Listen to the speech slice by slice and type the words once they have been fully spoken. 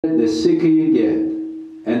the sicker you get.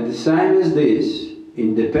 And the same as this,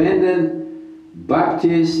 independent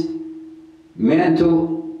Baptist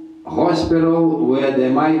mental hospital where they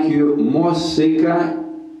make you more sicker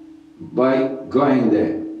by going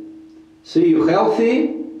there. See, you're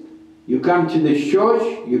healthy, you come to the church,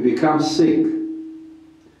 you become sick.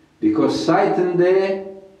 Because Satan there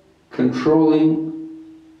controlling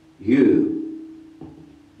you.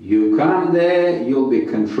 You come there, you'll be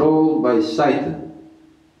controlled by Satan.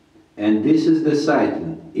 And this is the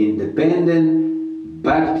Satan, independent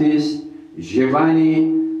Baptist Giovanni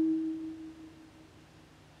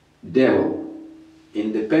devil.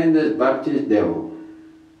 Independent Baptist devil.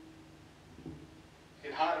 You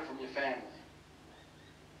can hide it from your family.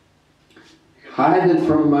 Hide it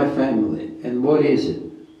from my family. And what is it?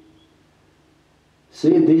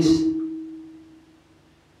 See, this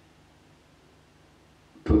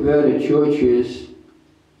perverted churches,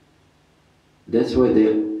 that's why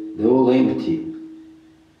they're all empty.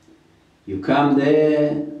 You come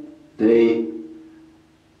there, they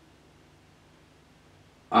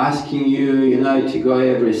asking you, you know, to go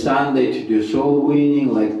every Sunday to do soul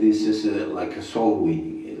winning, like this is like a soul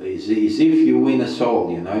winning. It's as if you win a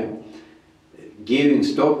soul, you know. Giving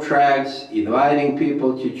stop tracts, inviting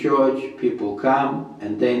people to church, people come,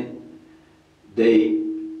 and then they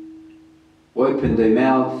open their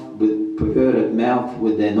mouth, with perverted mouth,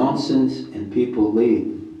 with their nonsense, and people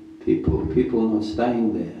leave. People not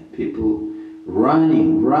staying there. People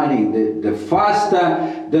running. The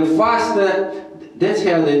faster, that's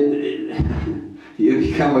how you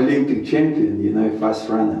become Olympic champion, you know, fast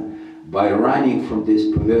runner, by running from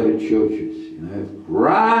these perverted churches, you know.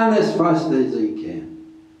 Run as fast as you can.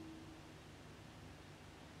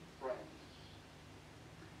 Right.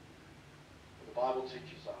 The Bible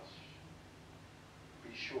teaches us,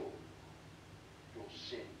 be sure your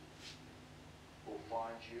sin will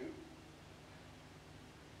find you.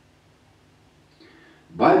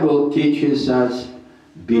 Bible teaches us,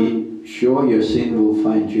 be sure your sin will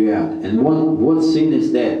find you out. And what sin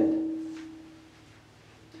is that?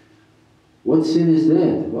 What sin is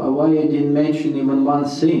that? Why you didn't mention even one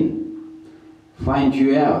sin? Find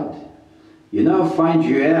you out. You know, find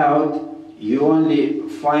you out, you only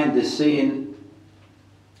find the sin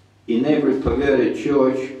in every perverted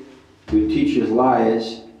church who teaches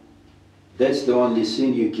lies. That's the only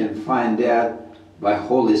sin you can find out by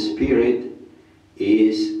Holy Spirit,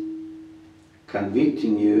 is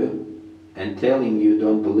convicting you and telling you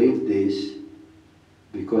don't believe this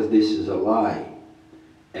because this is a lie.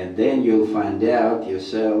 And then you'll find out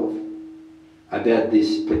yourself about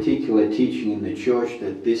this particular teaching in the church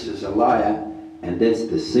that this is a liar, and that's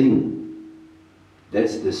the sin.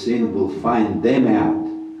 That's the sin. Will find them out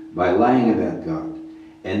by lying about God.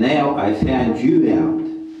 And now I found you out,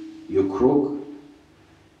 you crook,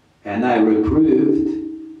 and I reproved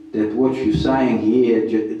that what you're saying here,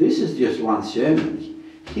 this is just one sermon.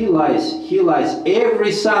 He lies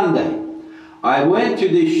every Sunday. I went to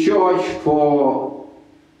this church for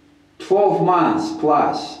 12 months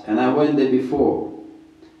plus, and I went there before.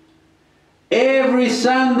 Every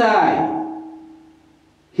Sunday,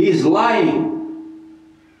 he's lying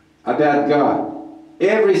about God.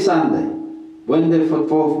 Every Sunday. Went there for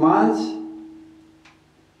 12 months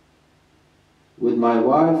with my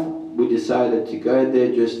wife. We decided to go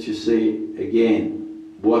there just to see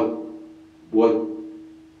again what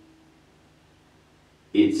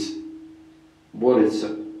it's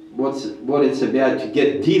about, to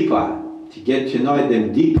get deeper, to get to know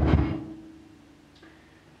them deeper.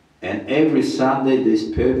 And every Sunday this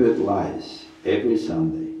pervert lies. Every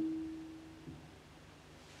Sunday.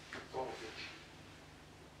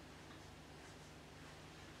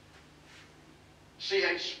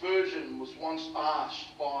 C.H. Spurgeon was once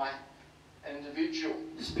asked by an individual.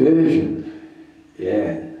 Spurgeon,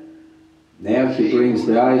 yeah. Now he brings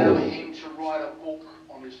the idol. Him to write a book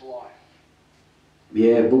on his life.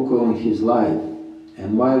 Yeah, a book on his life.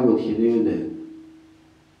 And why would he do that?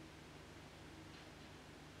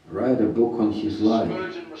 Write a book on his life.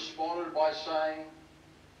 Spurgeon responded by saying,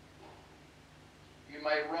 "You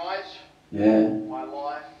may write my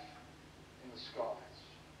life in the skies.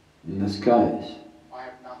 In the skies. I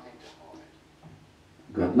have nothing to hide."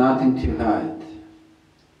 Got nothing to hide.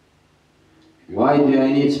 Why do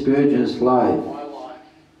I need Spurgeon's life? My life.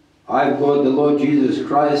 I've got the Lord Jesus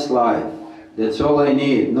Christ's life. That's all I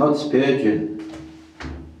need, not Spurgeon.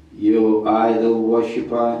 You idol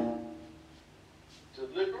worshipper.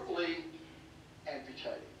 Deliberately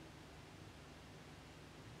amputating.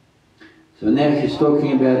 So now he's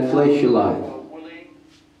talking about fleshy life.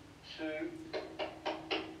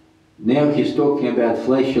 Now he's talking about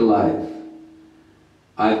fleshy life.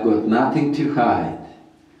 I've got nothing to hide.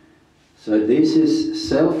 So this is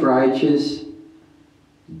self-righteous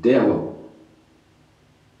devil.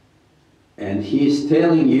 And he's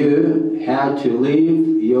telling you how to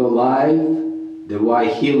live your life the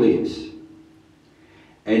way he lives.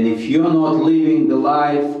 And if you're not living the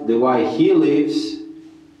life the way he lives,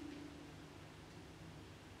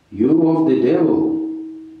 you're of the devil.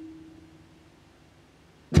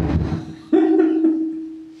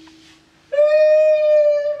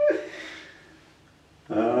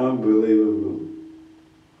 Unbelievable.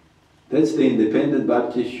 That's the Independent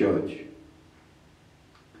Baptist Church.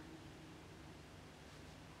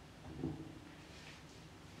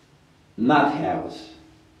 Nut house.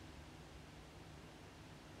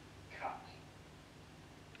 Cut.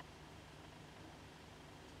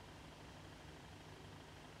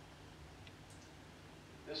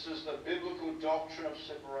 This is the biblical doctrine of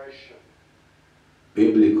separation.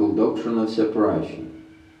 Biblical doctrine of separation.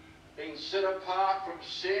 Being set apart from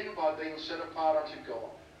sin by being set apart unto God.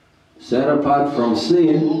 Set apart from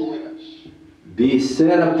sin. Holiness. Be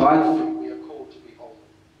set apart. We are called to be holy.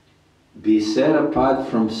 Be set apart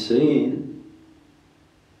from sin.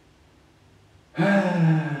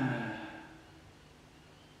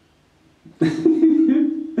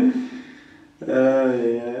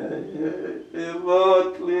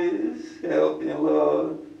 Lord, please help me,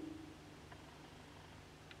 Lord.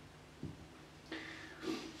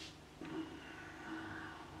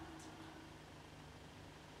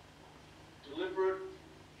 Deliberate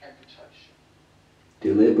amputation.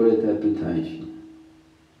 Deliberate amputation.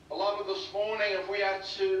 Beloved, this morning, if we are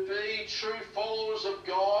to be true followers of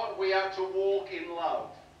God, we are to walk in love.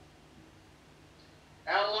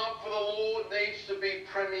 Our love for the Lord needs to be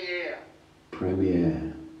premier.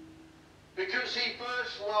 Premier. Because he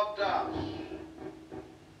first loved us.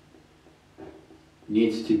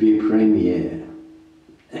 Needs to be premier.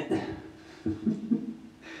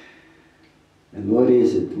 And what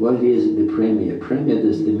is it? What is the premier? Premier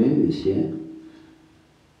is the movies, yeah?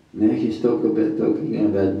 Now he's talking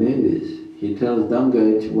about movies. He tells don't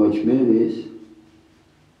go to watch movies.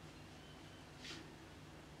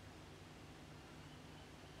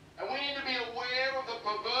 And we need to be aware of the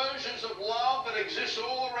perversions of love that exist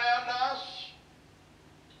all around us.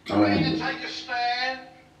 And we need to take a stand.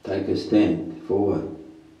 Take a stand. Forward.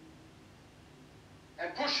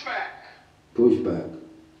 And push back. Push back.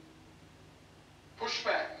 Push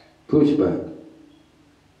back. Push back.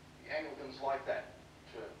 The Anglicans like that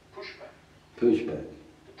term. Push back. Push back.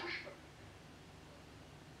 To push back.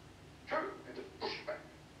 True. And to push back.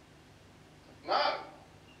 No.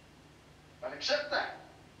 Don't accept that.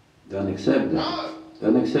 Don't accept that. No.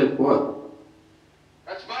 Don't accept what?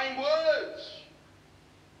 That's vain words.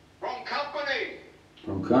 Wrong company.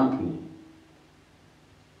 From company.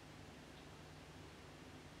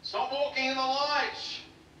 Stop walking in the lights.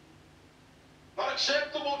 Not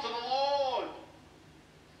acceptable to the Lord.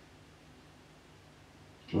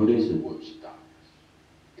 What is it? Words of darkness.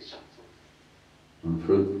 It's unfruitful.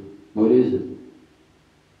 Unfruitful. What is it?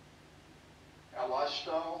 Our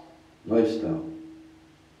lifestyle Lifestyle.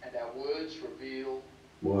 and our words reveal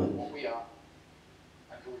What? we are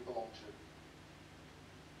and who we belong to.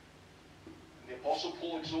 And the Apostle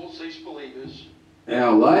Paul exhorts these believers.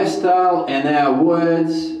 Our lifestyle and our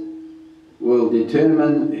words will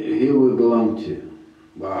determine who we belong to.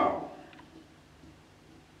 Wow.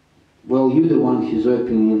 Well, you're the one who's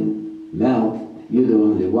opening mouth. You're the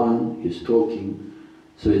only one who's talking.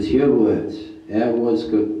 So it's your words. Our words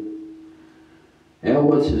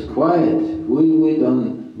is quiet. We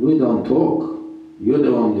don't talk. You're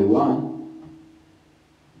the only one.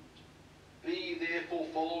 Be therefore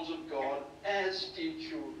followers of God as dear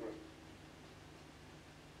children,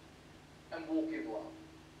 and walk in love.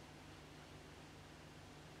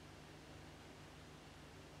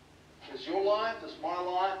 Does your life, does my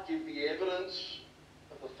life give the evidence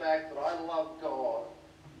of the fact that I love God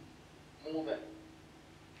more than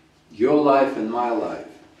Your life and my life.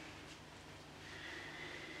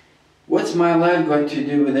 What's my life going to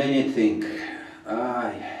do with anything?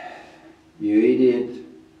 Ah, you idiot.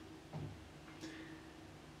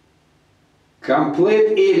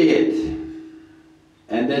 Complete idiot.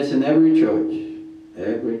 And that's in every church.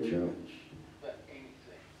 Every church. but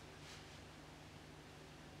anything?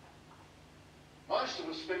 Most of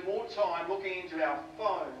us spend more time looking into our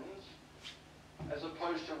phones as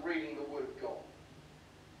opposed to reading the Word of God.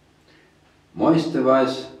 Most of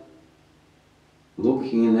us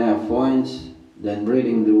looking in our phones than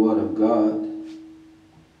reading the Word of God.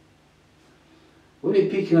 What are you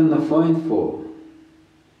picking on the phone for?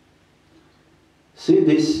 See,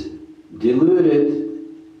 this deluded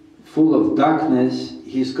full of darkness,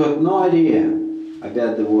 he's got no idea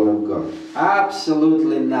about the Word of God.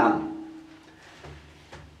 Absolutely none.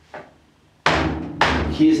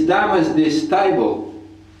 He's dumb as this table.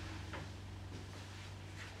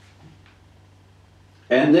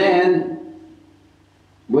 And then,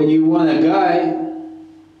 when you want a guy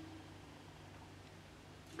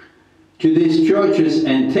to these churches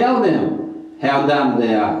and tell them how dumb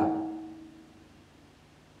they are,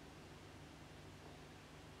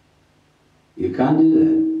 you can't do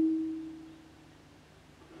that.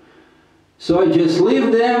 So just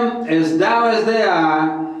leave them as dumb as they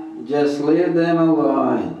are. Just leave them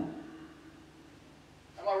alone.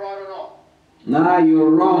 Am I right or not? No,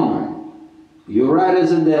 you're wrong. You're right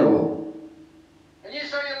as a devil. And you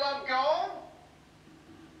say you love God?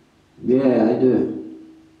 Yeah, I do.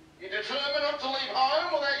 You're determined not to leave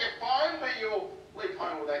home without your phone, but you'll leave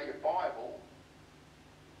home without your Bible.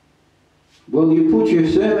 Well, you put your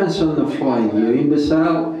sermons on the phone, you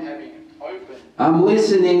imbecile. I'm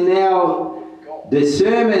listening now, the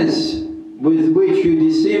sermons with which you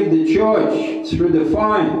deceive the church through the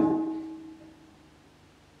phone.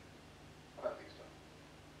 I don't think so.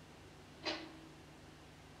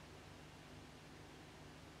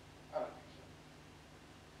 I don't think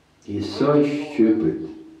so. He's so stupid.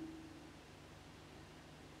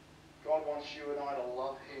 God wants you and I to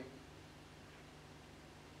love Him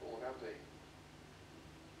all of our being.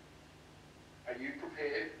 Are you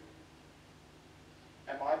prepared?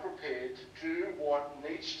 Am I prepared to do what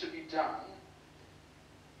needs to be done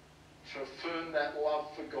to affirm that love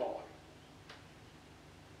for God?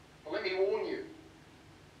 But let me warn you,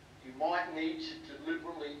 you might need to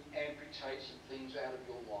deliberately amputate some things out of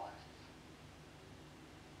your life.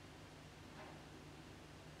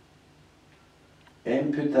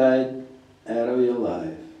 Amputate out of your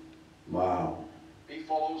life. Wow. Be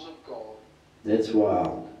followers of God. That's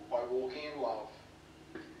wild. By walking in love.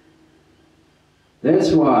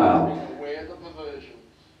 That's wild. Being aware of the perversions.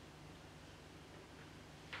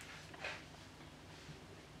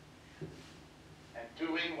 And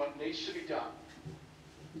doing what needs to be done.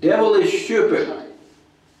 Devil is stupid.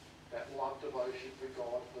 That love devotion for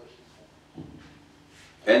God first and foremost.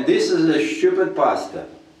 And this is a stupid pastor.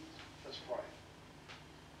 Let's pray.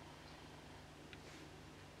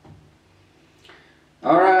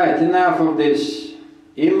 Alright, enough of this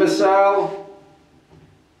imbecile.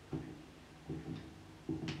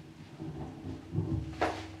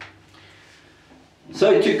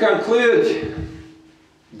 So to conclude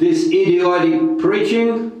this idiotic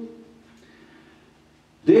preaching,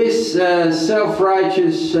 this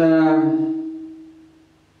self-righteous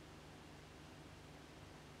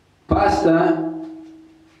pastor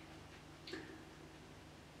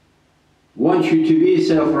wants you to be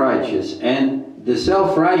self-righteous, and the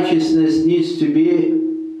self-righteousness needs to be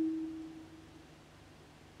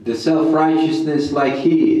the self-righteousness like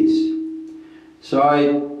he is.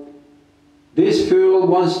 So this fool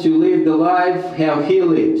wants to live the life how he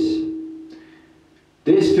lives.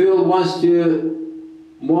 This fool wants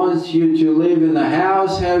you to live in the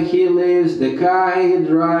house how he lives, the car he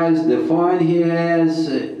drives, the phone he has,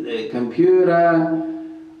 the computer,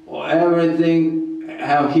 or everything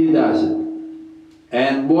how he does it.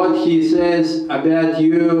 And what he says about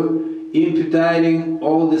you imputating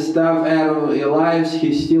all the stuff out of your lives,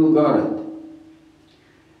 he still got it.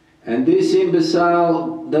 And this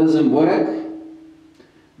imbecile doesn't work.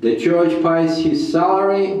 The church pays his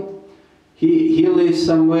salary. He lives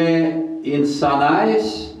somewhere in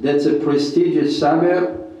Sunrise, that's a prestigious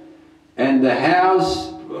suburb, and the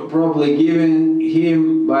house probably given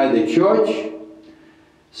him by the church.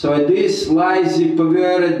 So this lazy,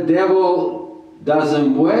 perverted devil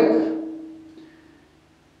doesn't work,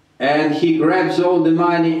 and he grabs all the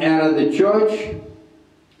money out of the church,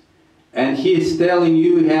 and he's telling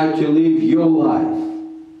you how to live your life.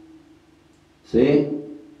 See?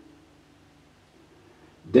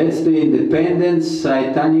 That's the independent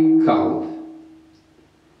satanic cult.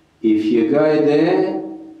 If you go there,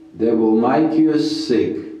 they will make you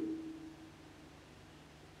sick.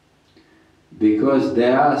 Because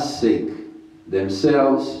they are sick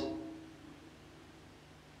themselves,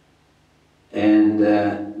 and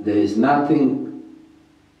there is nothing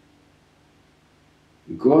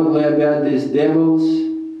godly about these devils.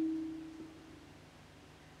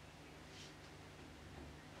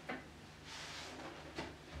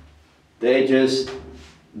 They just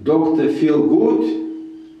doctor feel good,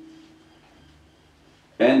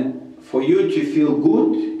 and for you to feel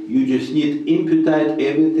good, you just need to imputate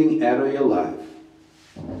everything out of your life.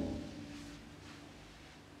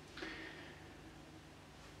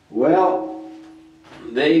 Well,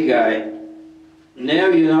 there you go. Now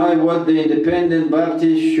you know what the Independent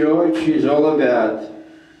Baptist Church is all about.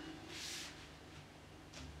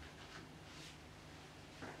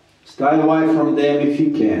 Stay away from them if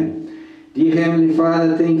you can. Dear Heavenly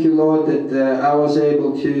Father, thank you, Lord, that I was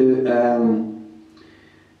able to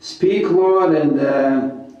speak, Lord, and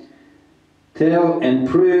tell and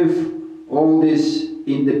prove all this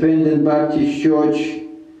Independent Baptist Church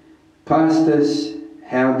pastors,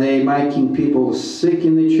 how they're making people sick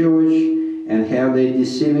in the church and how they're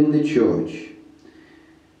deceiving the church.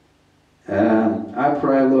 I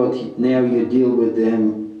pray, Lord, now you deal with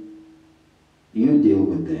them. You deal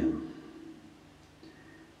with them.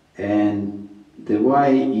 And the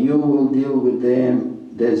way you will deal with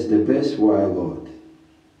them, that's the best way, Lord.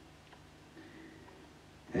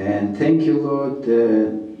 And thank you, Lord,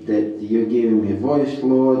 that you're giving me voice,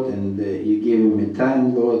 Lord, and you're giving me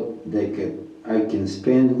time, Lord, that I can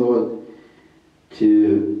spend, Lord,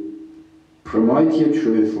 to promote your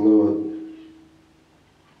truth, Lord,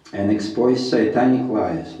 and expose satanic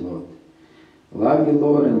lies, Lord. Love you,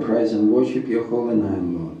 Lord, and praise and worship your holy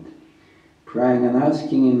name, Lord. Praying and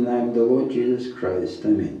asking in the name of the Lord Jesus Christ.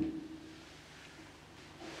 Amen.